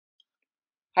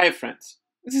Hi friends,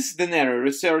 this is Denario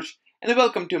Research and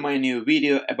welcome to my new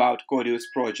video about Codius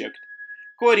project.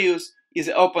 Codius is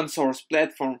an open source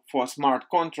platform for smart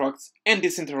contracts and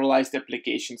decentralized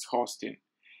applications hosting.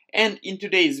 And in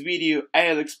today's video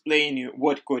I'll explain you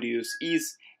what Codius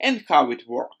is and how it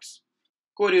works.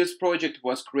 Codius project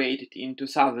was created in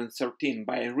 2013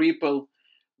 by Ripple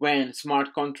when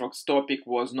smart contracts topic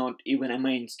was not even a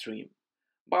mainstream.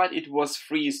 But it was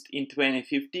freezed in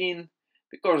 2015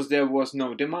 because there was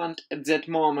no demand at that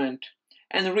moment,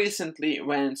 and recently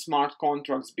when smart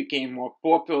contracts became more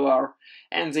popular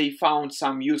and they found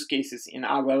some use cases in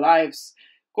our lives,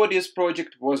 Codius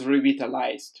project was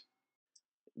revitalized.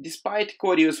 Despite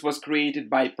Codius was created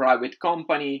by a private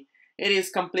company, it is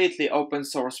completely open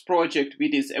source project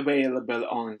which is available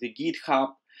on the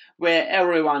GitHub where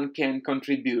everyone can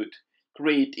contribute,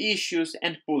 create issues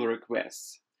and pull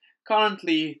requests.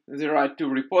 Currently, there are two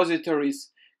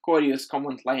repositories, Codius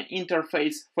command line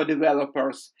interface for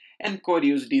developers and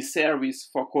Codius D service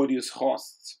for Codius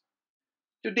hosts.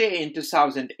 Today in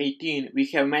 2018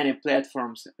 we have many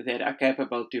platforms that are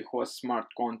capable to host smart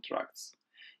contracts.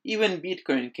 Even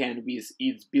Bitcoin can with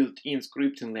its built-in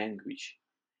scripting language.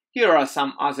 Here are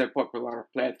some other popular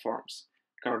platforms: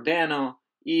 Cardano,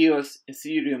 EOS,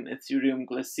 Ethereum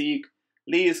Classic,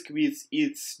 Lisk with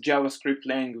its JavaScript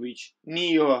language,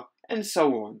 Neo, and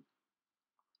so on.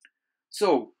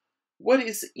 So, what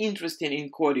is interesting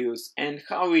in Codius and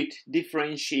how it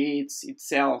differentiates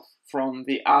itself from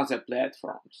the other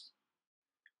platforms?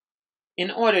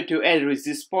 In order to address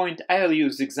this point, I'll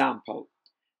use example.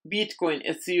 Bitcoin,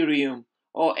 Ethereum,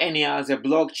 or any other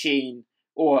blockchain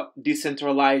or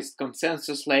decentralized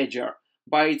consensus ledger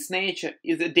by its nature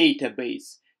is a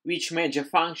database, which major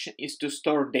function is to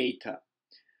store data.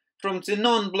 From the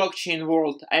non-blockchain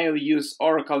world, I'll use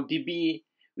Oracle DB,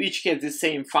 which has the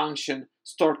same function,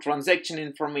 store transaction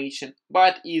information,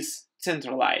 but is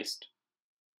centralized.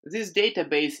 This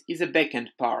database is a backend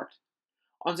part.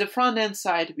 On the front-end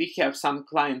side, we have some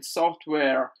client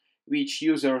software, which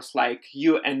users like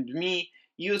you and me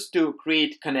use to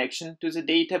create connection to the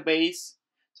database.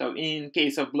 So in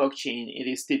case of blockchain, it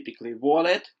is typically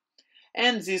wallet.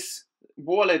 And this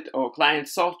wallet or client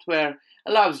software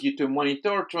allows you to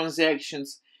monitor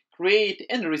transactions, create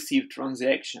and receive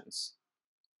transactions.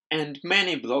 And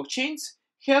many blockchains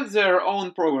have their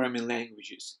own programming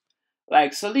languages,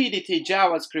 like Solidity,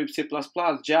 JavaScript, C++,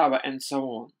 Java, and so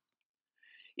on.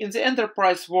 In the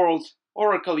enterprise world,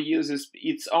 Oracle uses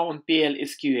its own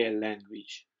PL/SQL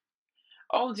language.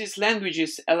 All these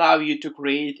languages allow you to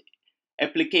create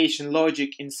application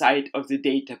logic inside of the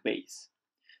database.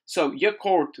 So your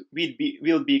code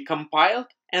will be compiled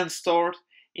and stored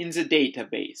in the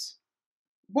database.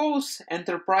 Both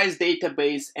enterprise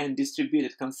database and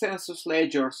distributed consensus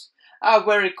ledgers are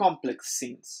very complex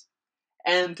things,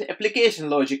 and application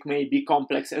logic may be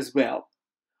complex as well.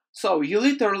 So you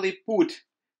literally put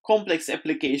complex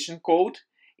application code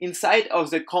inside of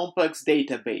the complex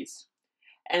database,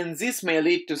 and this may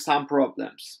lead to some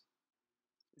problems.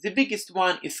 The biggest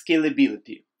one is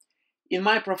scalability. In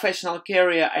my professional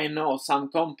career, I know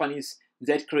some companies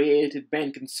that created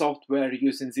banking software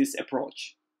using this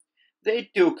approach.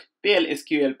 They took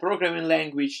PL/SQL programming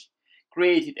language,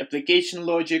 created application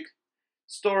logic,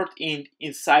 stored it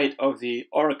inside of the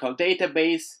Oracle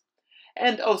database,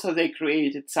 and also they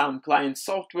created some client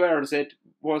software that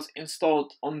was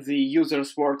installed on the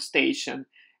user's workstation,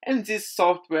 and this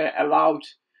software allowed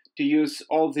to use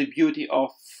all the beauty of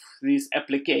this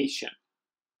application.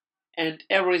 And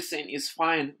everything is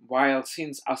fine while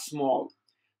things are small,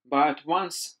 but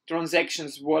once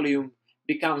transactions volume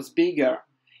becomes bigger,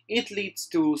 it leads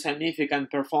to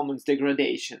significant performance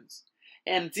degradations,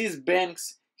 and these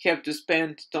banks have to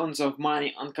spend tons of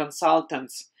money on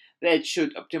consultants that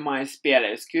should optimize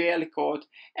PL/SQL code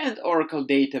and Oracle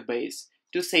database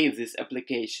to save this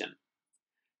application.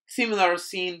 Similar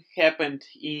thing happened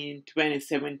in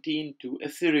 2017 to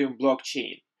Ethereum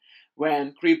blockchain,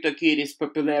 when CryptoKitties'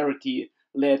 popularity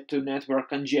led to network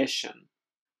congestion.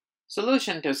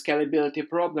 Solution to scalability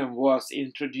problem was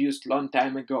introduced long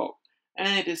time ago,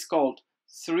 and it is called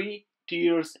 3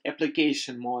 tiers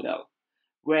application model,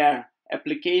 where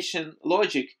application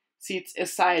logic sits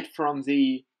aside from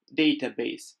the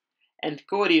database, and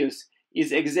Codius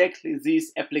is exactly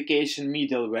this application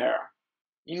middleware.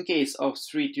 In case of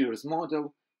 3 tiers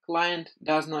model, client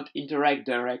does not interact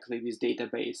directly with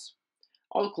database.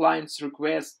 All clients'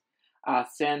 requests are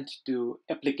sent to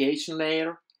application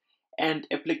layer, and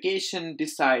application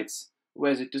decides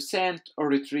whether to send or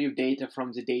retrieve data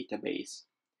from the database.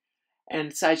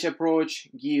 And such approach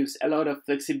gives a lot of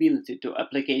flexibility to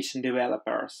application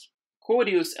developers.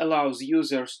 Codius allows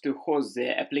users to host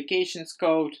their application's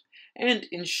code and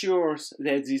ensures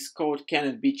that this code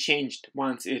cannot be changed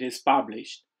once it is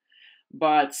published.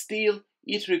 But still,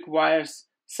 it requires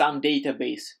some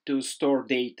database to store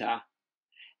data.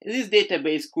 This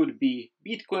database could be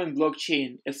Bitcoin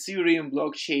blockchain, Ethereum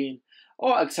blockchain,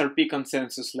 or XRP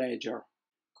consensus ledger.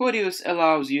 Codius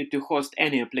allows you to host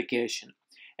any application.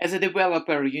 As a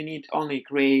developer, you need only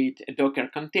create a Docker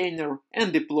container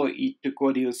and deploy it to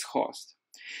Codius host.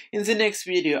 In the next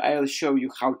video, I'll show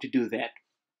you how to do that.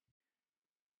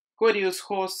 Codius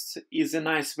Hosts is a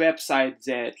nice website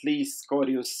that lists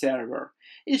Codius server.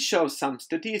 It shows some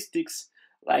statistics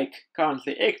like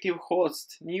currently active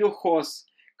hosts, new hosts,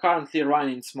 currently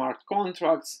running smart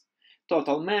contracts,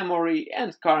 total memory,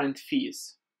 and current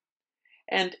fees.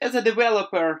 And as a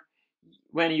developer,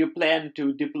 when you plan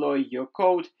to deploy your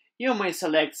code, you may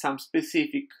select some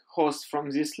specific host from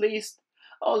this list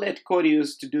or let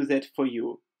Codius to do that for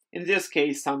you. In this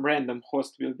case, some random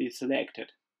host will be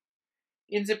selected.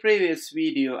 In the previous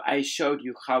video, I showed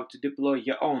you how to deploy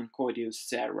your own Codius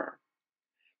server.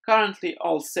 Currently,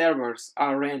 all servers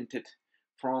are rented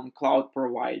from cloud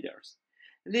providers.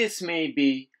 This may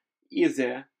be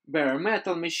either bare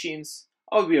metal machines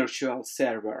or virtual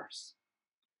servers.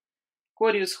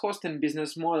 Codius hosting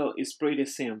business model is pretty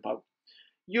simple.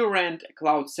 You rent a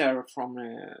cloud server from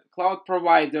a cloud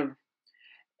provider,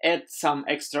 add some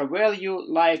extra value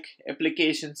like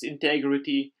application's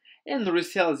integrity, and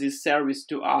resell this service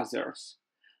to others.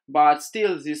 But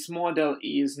still, this model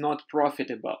is not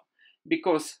profitable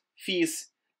because fees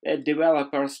that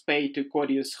developers pay to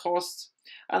Codius hosts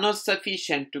are not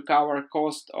sufficient to cover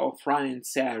cost of running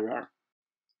server.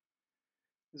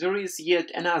 There is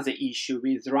yet another issue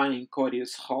with running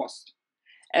Codius host.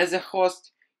 As a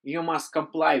host, you must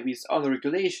comply with all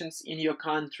regulations in your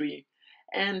country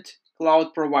and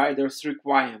cloud providers'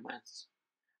 requirements.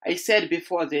 I said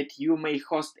before that you may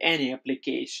host any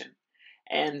application,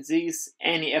 and this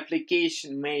any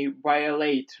application may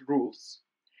violate rules,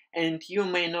 and you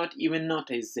may not even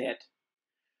notice that.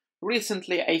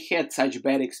 Recently I had such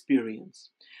bad experience.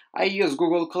 I use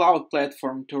Google Cloud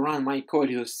Platform to run my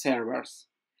Codius servers,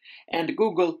 and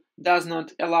Google does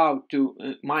not allow to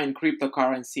mine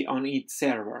cryptocurrency on its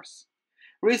servers.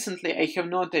 Recently I have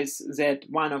noticed that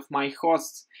one of my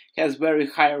hosts has very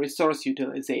high resource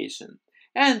utilization,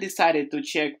 and decided to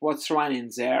check what's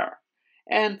running there.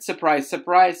 And surprise,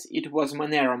 surprise, it was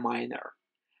Monero Miner.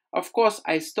 Of course,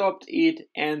 I stopped it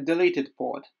and deleted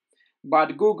pod,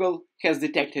 but Google has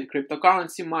detected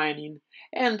cryptocurrency mining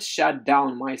and shut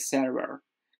down my server.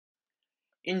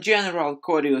 In general,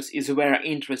 Codius is a very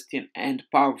interesting and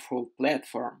powerful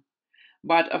platform,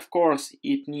 but of course,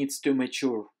 it needs to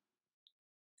mature.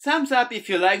 Thumbs up if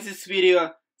you like this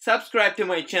video, subscribe to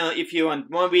my channel if you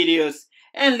want more videos,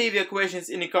 and leave your questions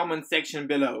in the comment section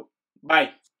below.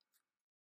 Bye!